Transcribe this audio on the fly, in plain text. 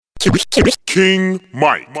King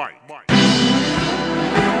Mike.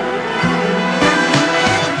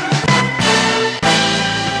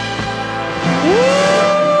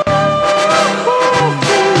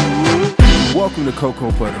 Welcome to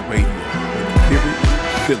Cocoa Butter Radio.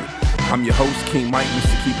 Feel it. I'm your host, King Mike,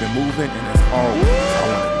 Mr. Keep It Moving, and as always, I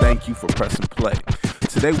want to thank you for pressing play.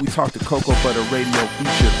 Today we talk to Cocoa Butter Radio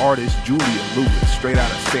featured artist Julia Lewis, straight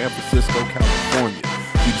out of San Francisco, California.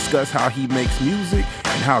 We discuss how he makes music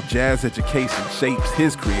and how jazz education shapes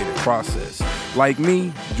his creative process. Like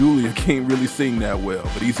me, Julia can't really sing that well,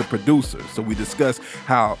 but he's a producer, so we discuss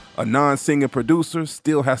how a non-singing producer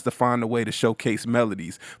still has to find a way to showcase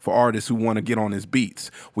melodies for artists who want to get on his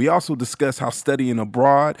beats. We also discuss how studying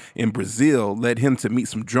abroad in Brazil led him to meet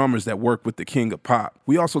some drummers that work with the King of Pop.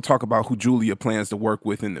 We also talk about who Julia plans to work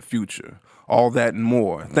with in the future. All that and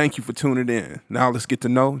more. Thank you for tuning in. Now let's get to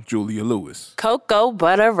know Julia Lewis. Cocoa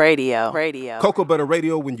Butter Radio. Cocoa Butter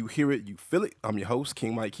Radio, when you hear it, you feel it. I'm your host,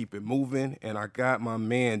 King Mike, Keep It Moving, and I got my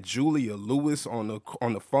man Julia Lewis on the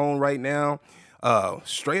phone right now.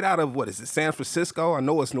 Straight out of, San Francisco? I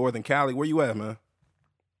know it's Northern Cali. Where you at, man?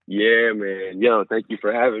 Yeah, man. Yo, thank you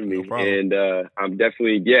for having me. No problem. And I'm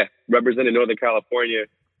definitely, representing Northern California.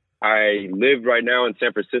 I live right now in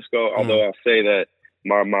San Francisco, although I'll say that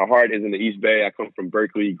my heart is in the East Bay. I come from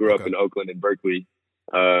Berkeley, grew up in Oakland and Berkeley.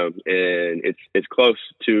 And it's close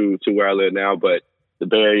to where I live now, but the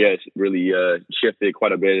Bay Area has really shifted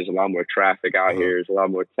quite a bit. There's a lot more traffic out here. There's a lot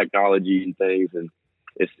more technology and things, and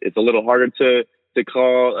it's a little harder to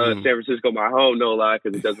call San Francisco my home, no lie,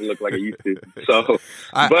 because it doesn't look like it used to. So,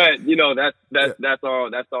 but you know that's all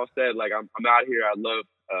said. Like I'm out here. I love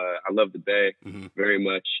the Bay very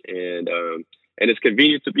much, and it's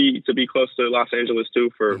convenient to be close to Los Angeles too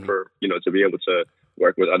for to be able to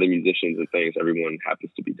work with other musicians and things. Everyone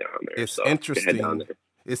happens to be down there. It's interesting. Down there.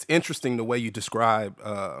 It's interesting the way you describe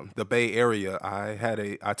the Bay Area.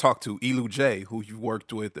 I talked to Elu J, who you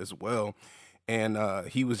worked with as well, and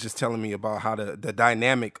he was just telling me about how the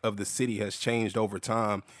dynamic of the city has changed over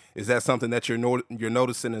time. Is that something that you're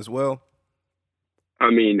noticing as well? I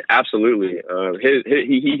mean, absolutely.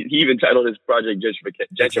 He even titled his project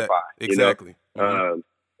Gentrify. Exactly. You know?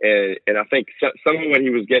 And I think some of what he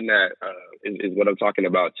was getting at is what I'm talking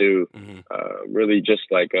about too. Really, just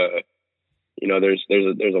like there's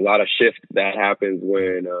a lot of shift that happens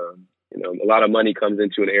when a lot of money comes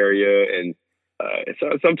into an area, and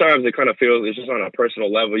sometimes it kind of feels it's just on a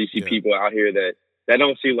personal level. You see people out here that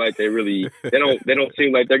don't seem like they don't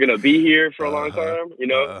seem like they're gonna be here for a long time,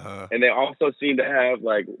 and they also seem to have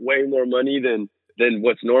like way more money than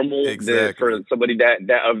what's normal for somebody that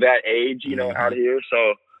of that age, out here.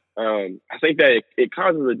 So I think that it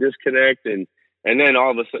causes a disconnect, and then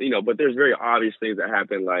all of a sudden, but there's very obvious things that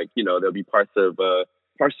happen, like there'll be parts of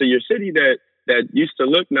your city that used to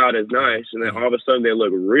look not as nice, and then all of a sudden they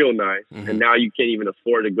look real nice, and now you can't even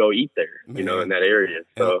afford to go eat there, in that area.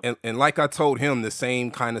 So and like I told him, the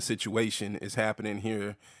same kind of situation is happening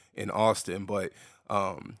here in Austin, but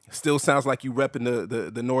still sounds like you repping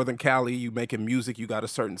the Northern Cali. You making music, you got a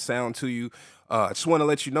certain sound to you. I just want to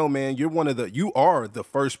let you know, man, you are the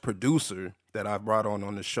first producer that I've brought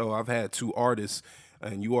on the show. I've had 2 artists,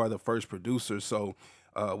 and you are the first producer. So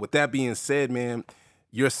with that being said, man,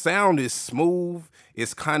 your sound is smooth.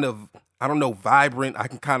 It's kind of, I don't know, vibrant. I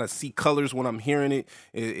can kind of see colors when I'm hearing it.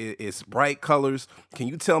 It's bright colors. Can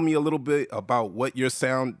you tell me a little bit about what your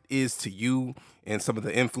sound is to you and some of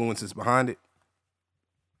the influences behind it?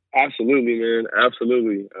 Absolutely, man.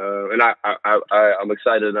 Absolutely. And I'm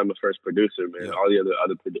excited that I'm the first producer, man. Yeah. All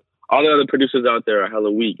the other producers out there are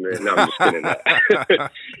hella weak, man. No, I'm just kidding.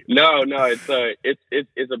 No,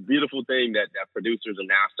 it's a beautiful thing that producers are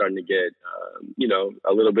now starting to get,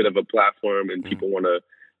 a little bit of a platform, and people want to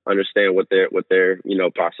understand what their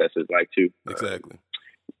process is like too. Exactly.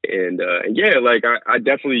 I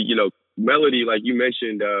definitely, melody, like you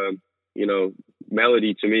mentioned,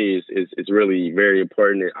 melody to me is really very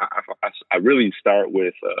important. I really start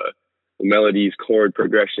with melodies, chord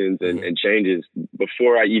progressions, and changes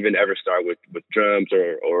before I even ever start with drums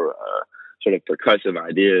or sort of percussive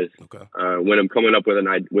ideas. Okay. When I'm coming up with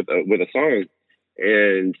a song,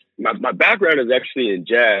 and my background is actually in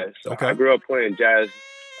jazz. Okay. I grew up playing jazz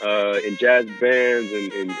in jazz bands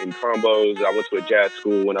and combos. I went to a jazz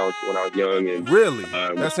school when I was young, and really,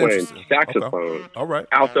 that's interesting. Saxophone. Okay. All right,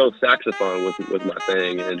 alto saxophone was my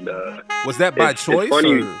thing. And was that by choice?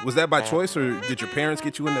 Was that by choice, or did your parents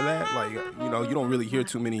get you into that? Like, you don't really hear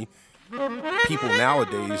too many people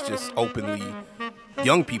nowadays just openly,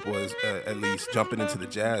 young people at least, jumping into the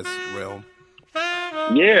jazz realm.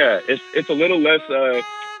 Yeah, it's a little less.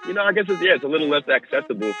 I guess it's a little less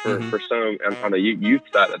accessible for some on the youth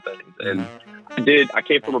side of things. And I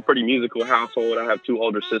came from a pretty musical household. I have 2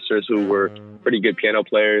 older sisters who were pretty good piano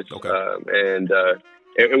players. Okay.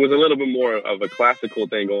 It was a little bit more of a classical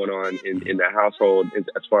thing going on in the household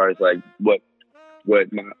as far as like what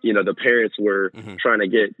my, the parents were trying to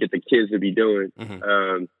get the kids to be doing.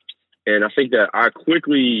 And I think that I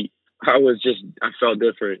felt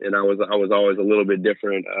different, and I was always a little bit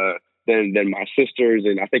different than my sisters.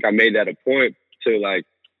 And I think I made that a point to like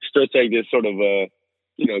still take this sort of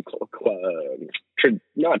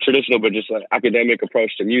not traditional, but just like academic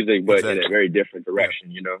approach to music, but in a very different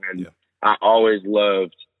direction, and I always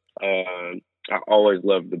loved the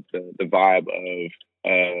vibe of,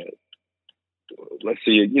 let's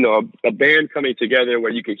see, a band coming together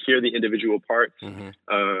where you could hear the individual parts,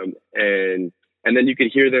 and then you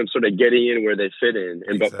could hear them sort of getting in where they fit in.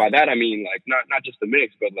 And but by that I mean like not just the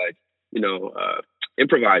mix, but like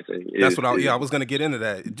improvising. That's what I was going to get into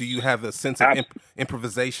that. Do you have a sense of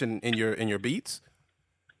improvisation in your beats?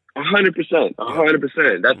 100%.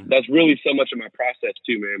 That's really so much of my process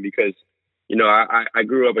too, man. Because I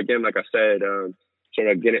grew up, again, like I said, sort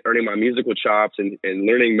of earning my musical chops and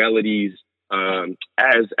learning melodies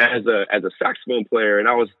as a saxophone player, and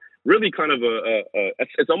I was really kind of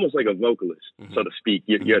it's almost like a vocalist, so to speak.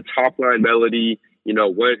 You're a top line melody,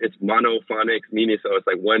 it's monophonic, meaning so it's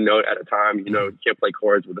like one note at a time. You can't play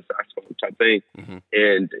chords with a saxophone type thing.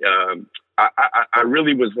 And I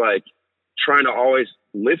really was like trying to always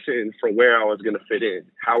listen for where I was going to fit in,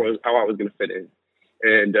 how I was going to fit in.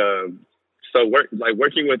 And so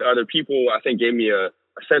working with other people, I think gave me a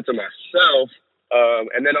sense of myself.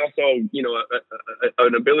 And then also,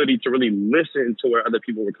 an ability to really listen to where other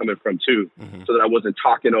people were coming from too, so that I wasn't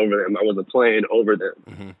talking over them, I wasn't playing over them.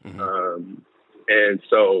 And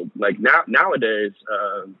so, like nowadays,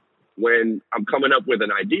 when I'm coming up with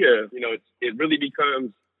an idea, it really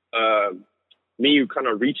becomes me kind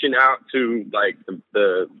of reaching out to like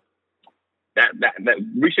that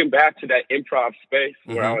reaching back to that improv space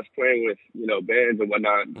where I was playing with bands and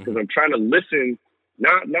whatnot, because I'm trying to listen.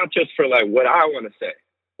 Not just for like what I want to say,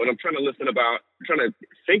 but I'm trying to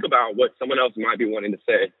think about what someone else might be wanting to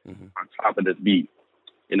say on top of this beat,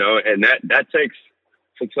 and that takes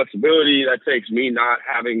some flexibility. That takes me not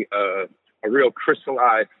having a real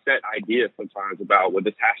crystallized set idea sometimes about what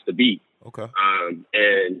this has to be. Okay.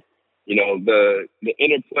 And the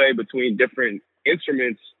interplay between different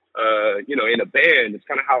instruments, in a band is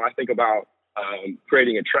kind of how I think about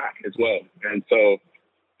creating a track as well. And so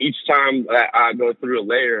each time that I go through a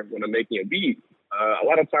layer when I'm making a beat, a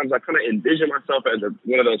lot of times I kind of envision myself as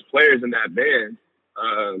one of those players in that band,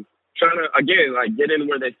 trying to, again, like get in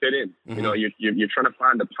where they fit in. You're trying to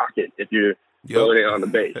find the pocket if you're going in on the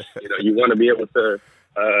bass. You want to be able to,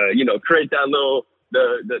 create that little,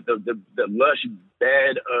 the lush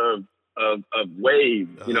bed of waves,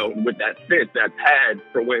 with that synth, that pad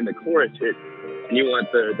for when the chorus hits. And you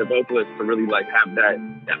want the vocalist to really like have that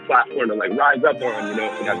platform to like rise up on,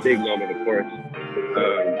 for that big moment, of course.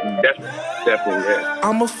 Definitely, yeah.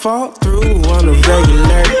 I'ma fall through on a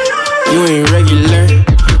regular. You ain't regular.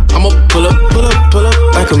 I'ma pull up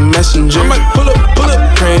like a messenger. I might pull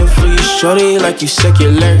up, praying for you, shorty, like you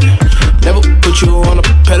secular. Never put you on a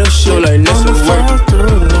pedestal like that's a work. I'ma fall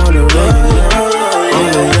through on a regular.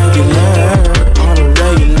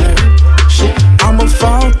 Shit, I'ma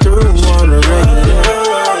fall through on a regular.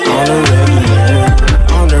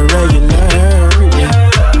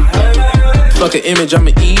 Fuck an image,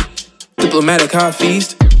 I'ma eat. Diplomatic, how I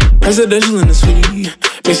feast. Presidential in the suite.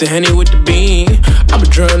 Mix a Henny with the bean. I be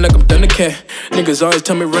drunk like I'm Thundercat. Niggas always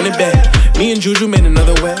tell me run it back. Me and Juju made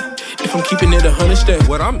another way. If I'm keeping it 100 steps.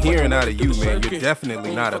 What I'm hearing out of you, man, you're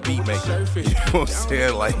definitely not a beat maker. You know what I'm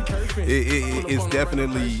saying? Like, it's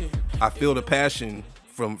definitely, I feel the passion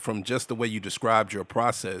from just the way you described your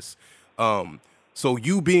process. So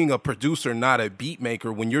you being a producer, not a beat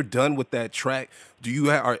maker, when you're done with that track, do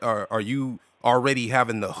you are you already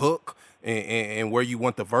having the hook and where you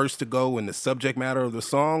want the verse to go and the subject matter of the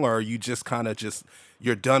song, or are you just kind of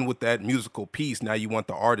you're done with that musical piece, now you want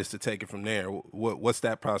the artist to take it from there? What's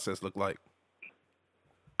that process look like?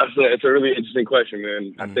 It's a really interesting question,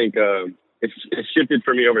 man. I think it's shifted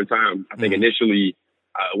for me over time. I think initially,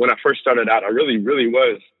 when I first started out, I really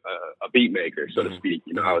was a beat maker, so to speak.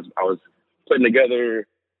 I was putting together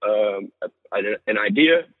an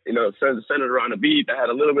idea, centered around a beat that had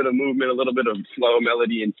a little bit of movement, a little bit of flow,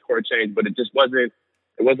 melody, and chord change, but it just wasn't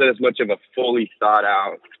as much of a fully thought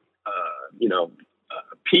out,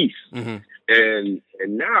 piece. And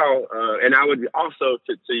now, and I would also,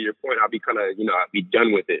 to your point, I'd be kind of, I'd be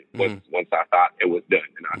done with it once I thought it was done,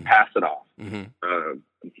 and I'd pass it off.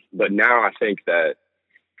 But now I think that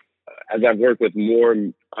as I've worked with more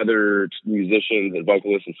other musicians and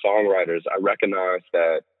vocalists and songwriters, I recognize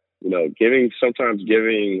that, sometimes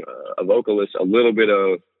giving a vocalist a little bit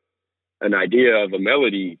of an idea of a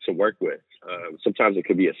melody to work with. Sometimes it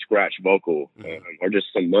could be a scratch vocal or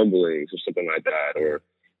just some mumblings or something like that. Or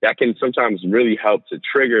that can sometimes really help to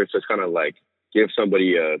trigger, to kind of like give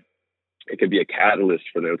somebody it could be a catalyst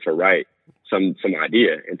for them to write some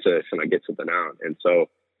idea and to kind of get something out. And so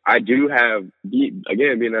I do have,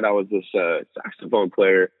 again, being that I was this saxophone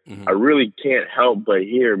player, I really can't help but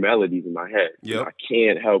hear melodies in my head. Yep. I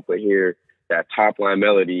can't help but hear that top line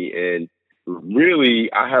melody. And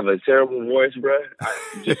really, I have a terrible voice, bro. I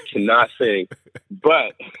just cannot sing.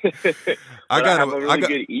 But I have a really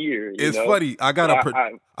good ear. It's funny. I got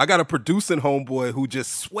a producing homeboy who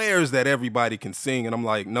just swears that everybody can sing, and I'm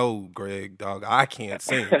like, no, Greg, dog, I can't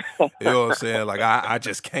sing. You know what I'm saying? Like I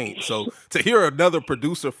just can't. So to hear another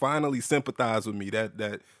producer finally sympathize with me,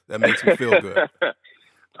 that makes me feel good.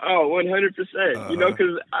 Oh, 100%.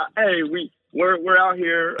 Because hey, we're out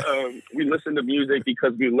here. We listen to music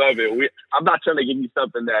because we love it. I'm not trying to give you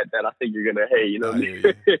something that I think you're gonna hate. I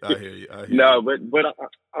hear you. No, but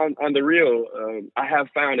on the real, I have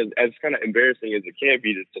found as kind of embarrassing as it can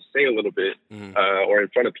be to sing a little bit or in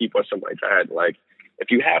front of people or something like that. Like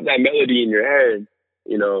if you have that melody in your head,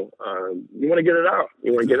 you want to get it out.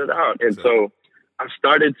 You want to get it out, and so I've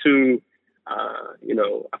started to.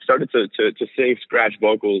 I've started to sing scratch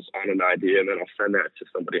vocals on an idea, and then I'll send that to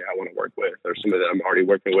somebody I want to work with or somebody that I'm already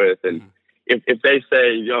working with. And if they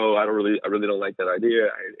say, "Yo, I really don't like that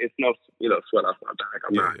idea," it's no, sweat off my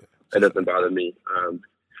back. It doesn't bother me.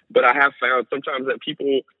 But I have found sometimes that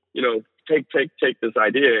people, take this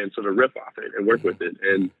idea and sort of riff off it and work with it.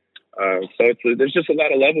 And so there's just a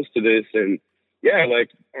lot of levels to this. And yeah,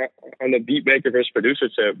 like on the beat maker versus producer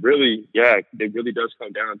tip, really, it really does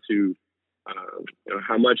come down to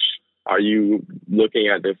how much are you looking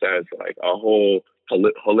at this as like a whole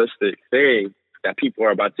holistic thing that people are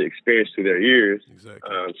about to experience through their ears,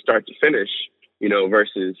 start to finish,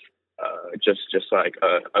 versus just like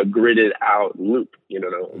a gridded out loop,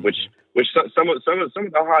 which some of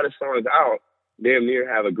the hottest songs out damn near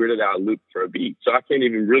have a gridded out loop for a beat. So I can't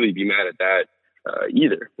even really be mad at that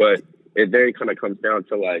either. But it then kind of comes down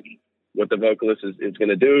to like what the vocalist is going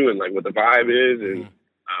to do and like what the vibe is, and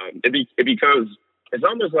it becomes, it's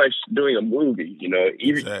almost like doing a movie,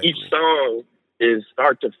 Each song is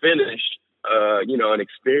start to finish, an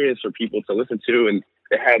experience for people to listen to, and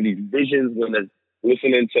they have these visions when they're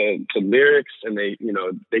listening to lyrics, and they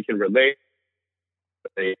can relate,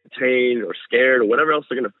 they entertained or scared or whatever else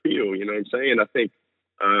they're gonna feel. You know what I'm saying? I think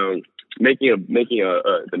making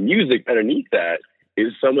the music underneath that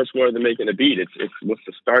is so much more than making a beat. It's what's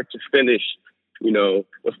the start to finish.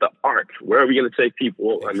 What's the arc? Where are we going to take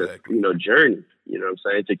people on this, journey? You know what I'm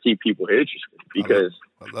saying? To keep people interested. Because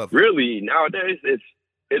I love really nowadays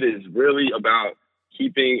it is really about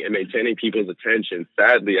keeping and maintaining people's attention.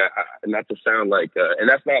 Sadly, not to sound like, and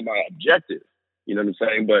that's not my objective. You know what I'm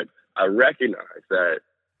saying? But I recognize that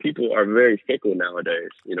people are very fickle nowadays.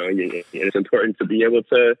 And it's important to be able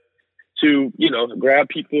to grab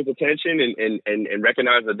people's attention and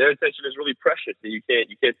recognize that their attention is really precious, and you can't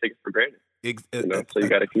take it for granted. So you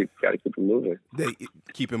got to keep it moving.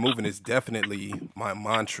 Keep it moving is definitely my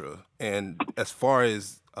mantra. And as far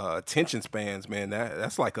as attention spans, man,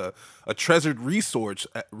 that's like a treasured resource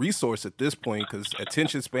at this point, because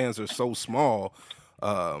attention spans are so small.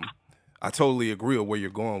 I totally agree with where you're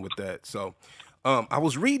going with that. So. I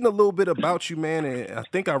was reading a little bit about you, man, and I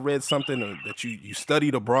think I read something that you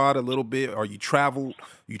studied abroad a little bit, or you traveled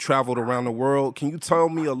around the world. Can you tell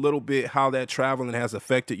me a little bit how that traveling has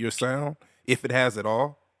affected your sound, if it has at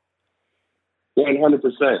all?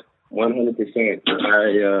 100%. When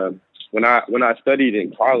I studied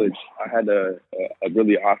in college, I had a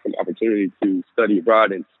really awesome opportunity to study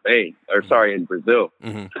abroad in in Brazil.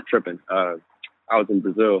 Tripping. I was in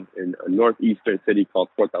Brazil, in a northeastern city called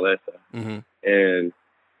Fortaleza. And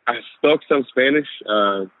I spoke some Spanish,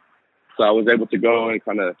 so I was able to go and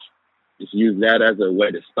kind of just use that as a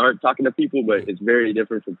way to start talking to people, but it's very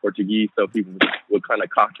different from Portuguese, so people would kind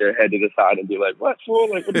of cock their head to the side and be like, what, fool?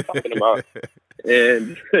 Like, what are you talking about?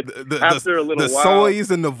 And after a little while... The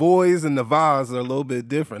soys and the voys and the vahs are a little bit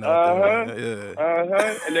different out there.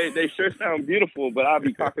 And they sure sound beautiful, but I'll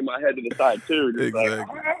be cocking my head to the side, too. Just like, I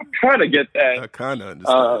kind of get that. I kind of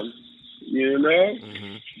understand.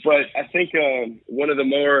 But I think one of the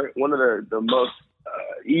most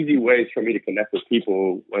easy ways for me to connect with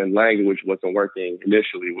people when language wasn't working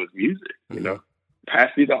initially was music.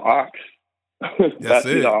 Pass me the aux. That's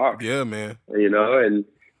it. Yeah, man. And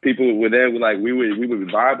people would then like we would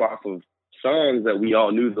vibe off of songs that we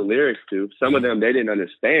all knew the lyrics to. Some of them they didn't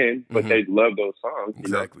understand, but they loved those songs.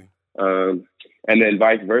 Exactly. You know? And then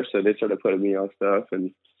vice versa, they started putting me on stuff,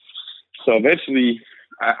 and so eventually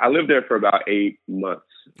I lived there for about 8 months,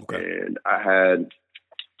 and I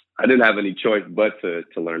didn't have any choice but to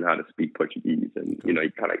learn how to speak Portuguese, and you know,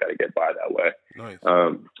 you kind of got to get by that way. Nice.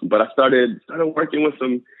 But I started working with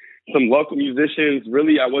some local musicians.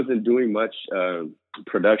 Really, I wasn't doing much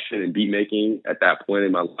production and beat making at that point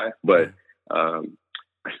in my life, but I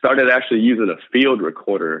started actually using a field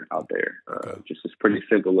recorder out there, just this pretty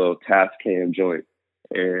simple little Tascam joint.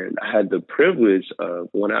 And I had the privilege of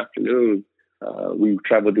one afternoon, we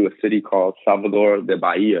traveled to a city called Salvador de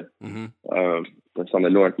Bahia. It's on the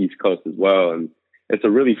northeast coast as well. And it's a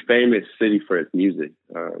really famous city for its music.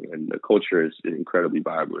 And the culture is incredibly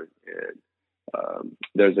vibrant. And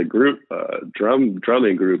there's a group, drumming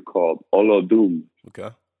group called Olodum.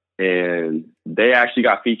 Okay. And they actually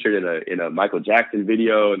got featured in a Michael Jackson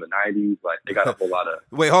video in the 90s. Like, they got a whole lot of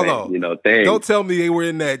wait, hold on. You know, things. Don't tell me they were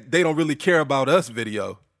in that They Don't Really Care About Us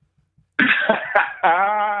video.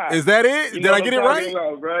 Is that it? Did I get it right?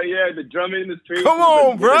 About, bro. Yeah, the drumming in the street. Come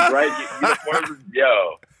on, bro.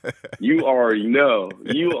 Yo, you already know.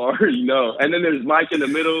 And then there's Mike in the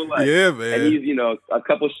middle. Like, yeah, man. And he's, you know, a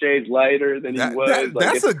couple shades lighter than he was.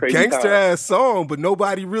 That's a gangster-ass song, but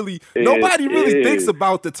nobody really thinks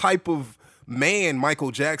about the type of man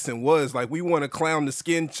Michael Jackson was. Like, we want to clown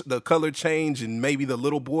the color change and maybe the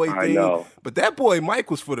little boy thing. I know. But that boy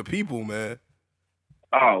Mike was for the people, man.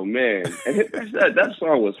 Oh, man. And that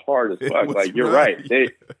song was hard as fuck. Like, you're right.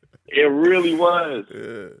 It really was.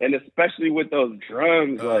 Yeah. And especially with those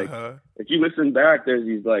drums, like, if you listen back, there's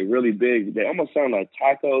these, like, really big, they almost sound like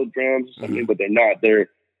taco drums or something, but they're not. They're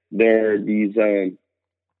these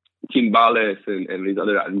timbales and these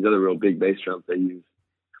other real big bass drums they use.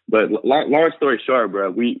 But long story short,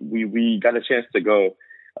 bro, we got a chance to go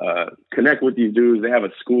connect with these dudes. They have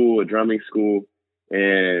a drumming school.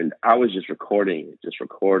 And I was just recording,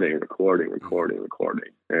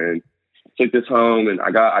 and took this home. And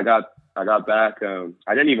I got back.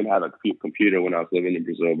 I didn't even have a computer when I was living in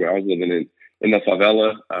Brazil, but I was living in the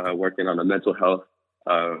favela, working on a mental health,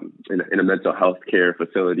 in a mental health care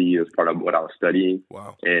facility as part of what I was studying.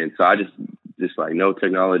 Wow. And so I just like no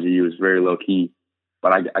technology. It was very low key.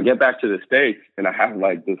 But I get back to the States and I have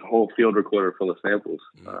like this whole field recorder full of samples.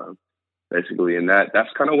 Basically, and that's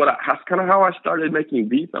kind of how I started making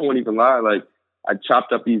beats. I won't even lie. Like, I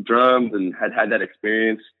chopped up these drums and had that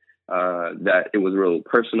experience. That it was real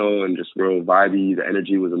personal and just real vibey. The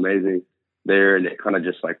energy was amazing there, and it kind of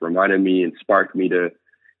just like reminded me and sparked me to.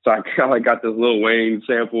 So I kind of like got this Lil Wayne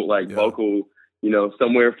sample, like vocal, you know,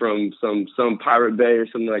 somewhere from some Pirate Bay or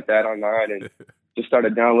something like that online, and just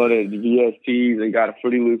started downloading the VSTs and got a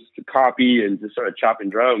Fruity Loops to copy and just started chopping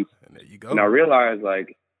drums. And there you go. And I realized,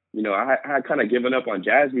 like, you know, I had kind of given up on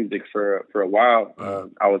jazz music for a while.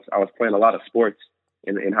 I was playing a lot of sports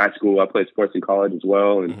in high school. I played sports in college as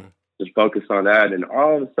well, and just focused on that. And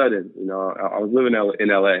all of a sudden, you know, I was living in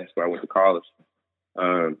LA. That's where I went to college.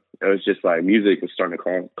 It was just like music was starting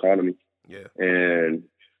to call to me. Yeah. And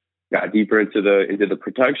got deeper into the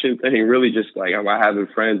production thing. Really, just like I'm having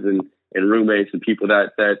friends and roommates and people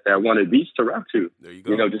that wanted beats to rap to. There you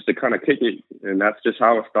go. You know, just to kind of kick it. And that's just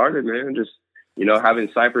how it started, man. Just, you know, having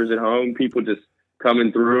ciphers at home, people just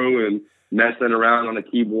coming through and messing around on the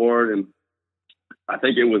keyboard. And I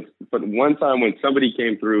think it was for the one time when somebody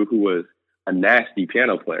came through who was a nasty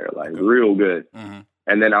piano player, like real good.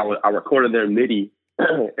 And then I recorded their MIDI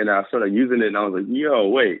and I started using it and I was like, yo,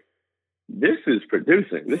 wait, this is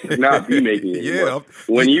producing. This is not beat making anymore.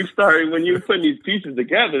 When you put these pieces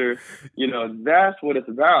together, you know, that's what it's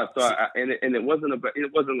about. So it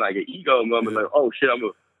wasn't like an ego moment, like, oh shit, I'm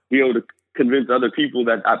gonna be able to convince other people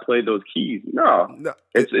that I played those keys. No.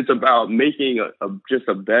 It's about making just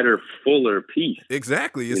a better, fuller piece.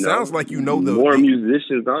 Exactly. It sounds like you know more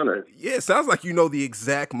musicians on it. Yeah, it sounds like you know the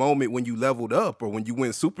exact moment when you leveled up or when you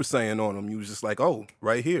went Super Saiyan on them. You was just like, oh,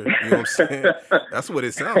 right here. You know what I'm saying? That's what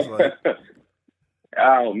it sounds like.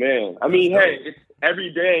 Oh man. I mean, hey, it's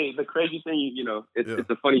every day. The crazy thing, you know, it's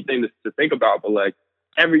a funny thing to think about, but like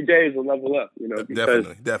every day is a level up, you know, because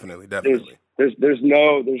definitely. There's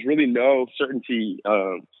really no certainty.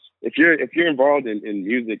 If you're involved in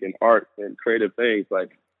music and art and creative things,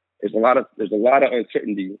 like there's a lot of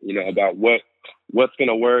uncertainty, you know, about what's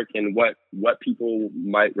gonna work and what people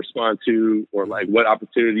might respond to, or like what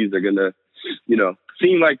opportunities are gonna, you know,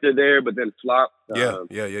 seem like they're there but then flop. Yeah.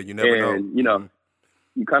 You never know. And you know,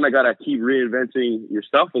 you kind of gotta keep reinventing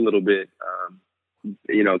yourself a little bit,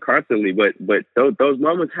 you know, constantly. But those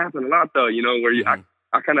moments happen a lot, though. You know, where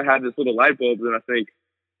I kind of had this little light bulb, and I think,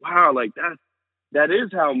 wow, like that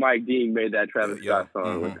is how Mike Dean made that Travis Scott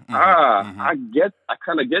song. I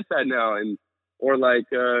kind of get that now, or like,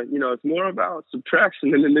 it's more about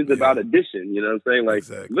subtraction than it is about addition. You know what I'm saying?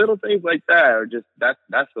 Like little things like that are just that's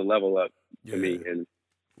the level up to me. And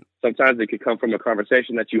sometimes it could come from a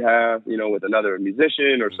conversation that you have, with another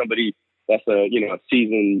musician or somebody that's a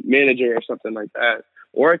seasoned manager or something like that.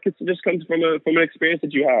 Or it could just come from an experience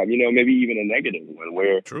that you have, maybe even a negative one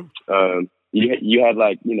where you had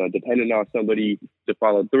like, depending on somebody to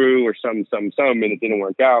follow through or something, and it didn't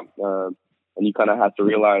work out. And you kind of have to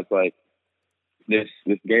realize like this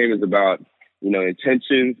game is about,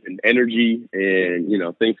 intentions and energy,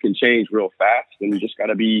 and, things can change real fast, and you just got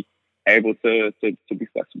to be able to be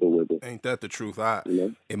flexible with it. Ain't that the truth?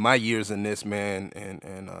 In my years in this, man,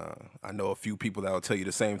 and I know a few people that will tell you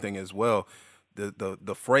the same thing as well.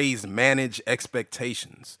 The phrase "manage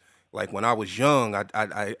expectations." Like when I was young,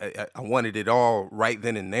 I wanted it all right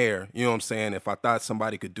then and there. You know what I'm saying? If I thought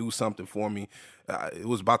somebody could do something for me, it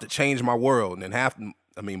was about to change my world. And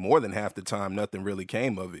more than half the time, nothing really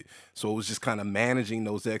came of it. So it was just kind of managing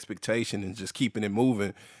those expectations and just keeping it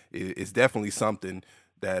moving. It's definitely something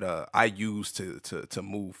that I use to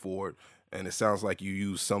move forward. And it sounds like you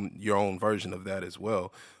use your own version of that as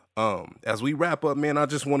well. As we wrap up, man, I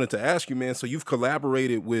just wanted to ask you, man, so you've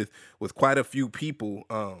collaborated with quite a few people.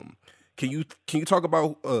 Can you talk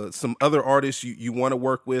about some other artists you want to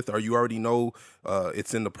work with, or you already know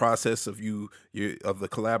it's in the process of of the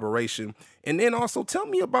collaboration? And then also tell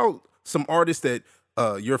me about some artists that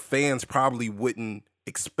your fans probably wouldn't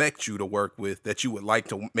expect you to work with, that you would like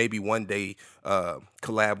to maybe one day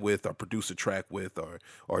collab with or produce a track with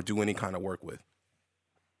or do any kind of work with.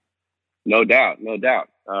 No doubt.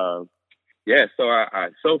 So I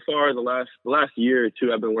so far the last year or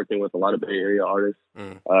two, I've been working with a lot of Bay Area artists.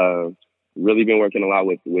 Really been working a lot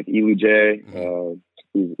with Elu J.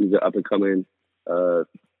 He's an up and coming.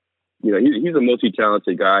 He's a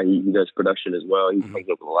multi-talented guy. He does production as well. He comes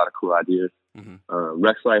up with a lot of cool ideas.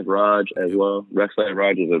 Rex Life Raj as well. Rex Life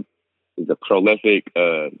Raj is a prolific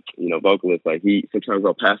vocalist. Like sometimes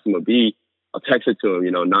I'll pass him a beat, I'll text it to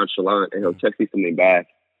him, nonchalant, and he'll text me something back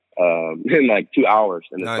in like 2 hours,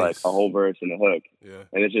 and it's like a whole verse and a hook.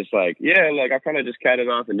 And it's just like, I kind of just catted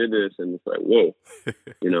off and did this, and it's like, whoa,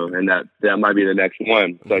 and that might be the next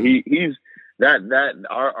one. So he's that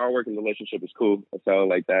our working relationship is cool. I tell it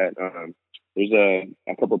like that. There's a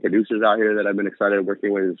couple of producers out here that I've been excited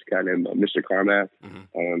working with. This guy named Mr. Carmack.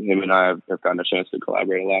 Him and I have gotten a chance to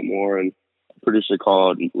collaborate a lot more, and a producer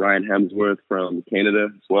called Ryan Hemsworth from Canada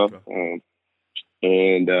as well.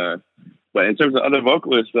 But in terms of other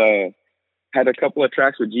vocalists, had a couple of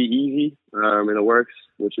tracks with G-Eazy in the works,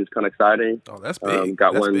 which is kind of exciting. Oh, that's big.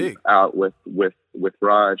 Got that's one big. out with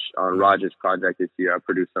Raj on Raj's project this year. I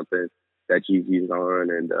produced something that G-Eazy's on,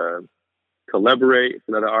 and Collaborate. It's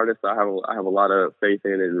another artist I have a lot of faith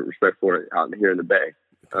in and respect for out here in the Bay.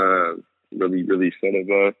 Really, really sort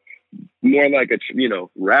of more like a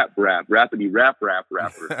rapidy rap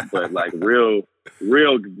rapper, but like real,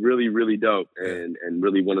 really, really dope, and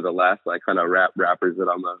really one of the last like kind of rap rappers that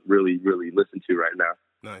I'm really, really listen to right now.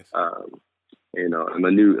 Nice. I'm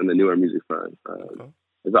a newer music fan.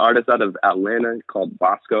 There's an artist out of Atlanta called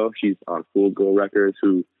Bosco. She's on Full Go Records,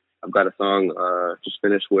 who I've got a song just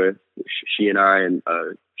finished with. She and I and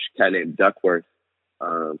a cat named Duckworth.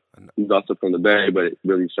 He's also from the Bay, but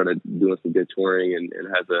really started doing some good touring and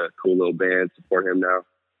has a cool little band support him now.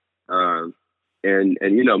 And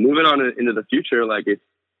moving on into the future, like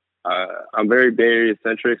I'm very Bay Area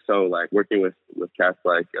centric, so like working with cats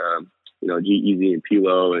like G-Eazy and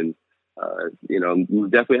P-Lo, and we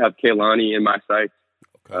definitely have Kehlani in my sights.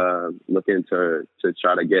 Looking to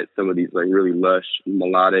try to get some of these like really lush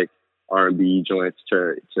melodic R&B joints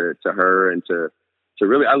to her, and to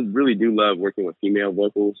really, I really do love working with female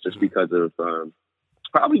vocals, just because of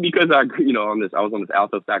probably because I was on this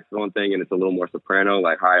alto saxophone thing, and it's a little more soprano,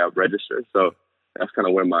 like high up register. So that's kind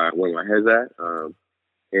of where my head's at.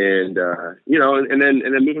 And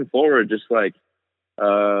then moving forward, just like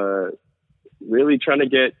really trying to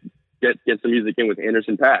get some music in with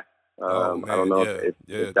Anderson .Paak. I don't know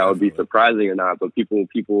if that would be surprising or not, but people,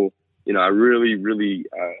 I really, really,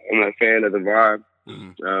 I'm a fan of the vibe.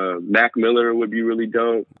 Mac Miller would be really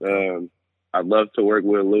dope. I'd love to work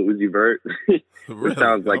with Lil Uzi Vert. It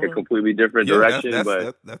sounds like a completely different direction,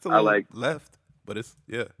 but that's a little like left. But it's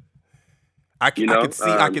I can see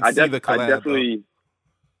the collab. I definitely,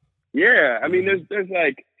 I mean, there's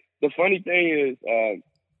like, the funny thing is,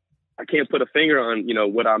 I can't put a finger on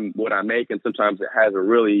what I make, and sometimes it has a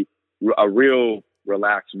real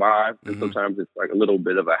relaxed vibe, and sometimes it's like a little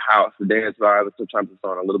bit of a house dance vibe, and sometimes it's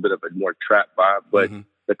on a little bit of a more trap vibe. But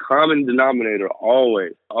the common denominator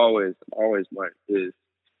always, Mike, is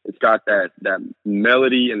it's got that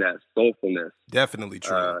melody and that soulfulness. Definitely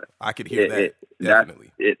true. I could hear that.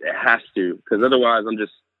 Definitely. It has to, because otherwise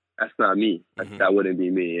that's not me. That wouldn't be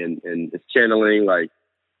me. And it's channeling, like,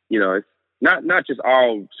 you know, it's not just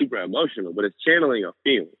all super emotional, but it's channeling a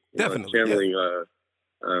feeling. Definitely. Channeling,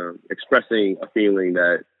 expressing a feeling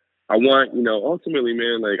that I want, you know, ultimately,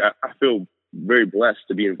 man, like I feel very blessed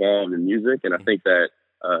to be involved in music. And I think that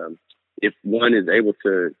if one is able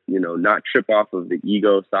to, you know, not trip off of the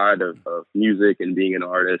ego side of music and being an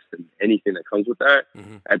artist and anything that comes with that,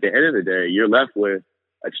 at the end of the day, you're left with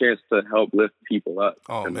a chance to help lift people up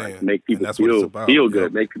and like, make people feel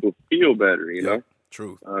good, make people feel better, you know?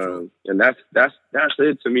 True. And that's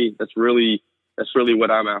it to me. That's really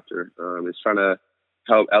what I'm after. It's trying to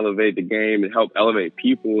help elevate the game and help elevate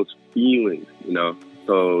people's feelings, you know,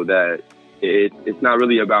 so that it's not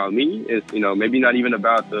really about me. It's, you know, maybe not even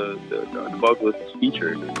about the vocalist's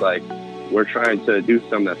features. It's like we're trying to do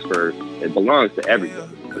something it belongs to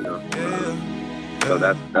everybody, you know. So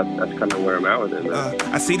that's kind of where I'm at with it, man.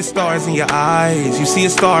 I see the stars in your eyes. You see a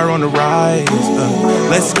star on the rise.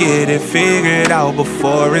 Let's get it figured out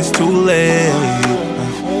before it's too late.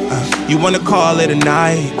 You wanna call it a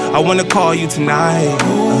night, I wanna call you tonight.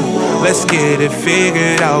 Let's get it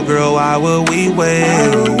figured out, girl, why would we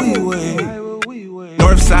wait?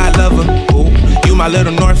 Northside lover, ooh, you my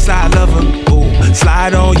little Northside lover, ooh.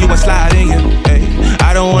 Slide on you and slide in you, hey.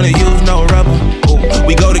 I don't wanna use no rubber, ooh.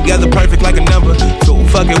 We go together perfect like a number. So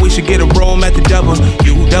fuck it, we should get a room at the double.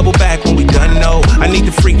 You double back when we done, no. I need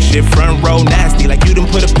the freak shit, front row nasty, like you done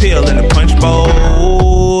put a pill in the punch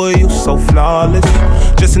bowl. You so flawless.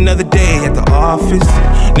 Just another day at the office.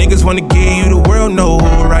 Niggas wanna give you the world, no.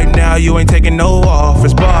 Right now you ain't taking no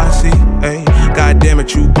office, bossy. Ay, God damn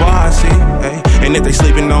it, you bossy. Ay, and if they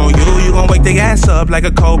sleeping on you, you gon' wake their ass up like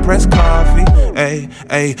a cold pressed coffee. Ay,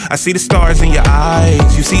 ay, I see the stars in your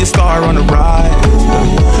eyes. You see a star on the rise.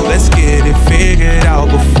 Let's get it figured out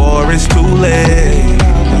before it's too late.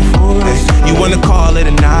 Ay, you wanna call it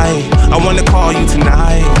a night, I wanna call you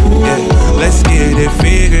tonight. Yeah, let's get it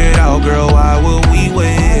figured out, girl, why would we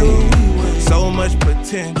wait?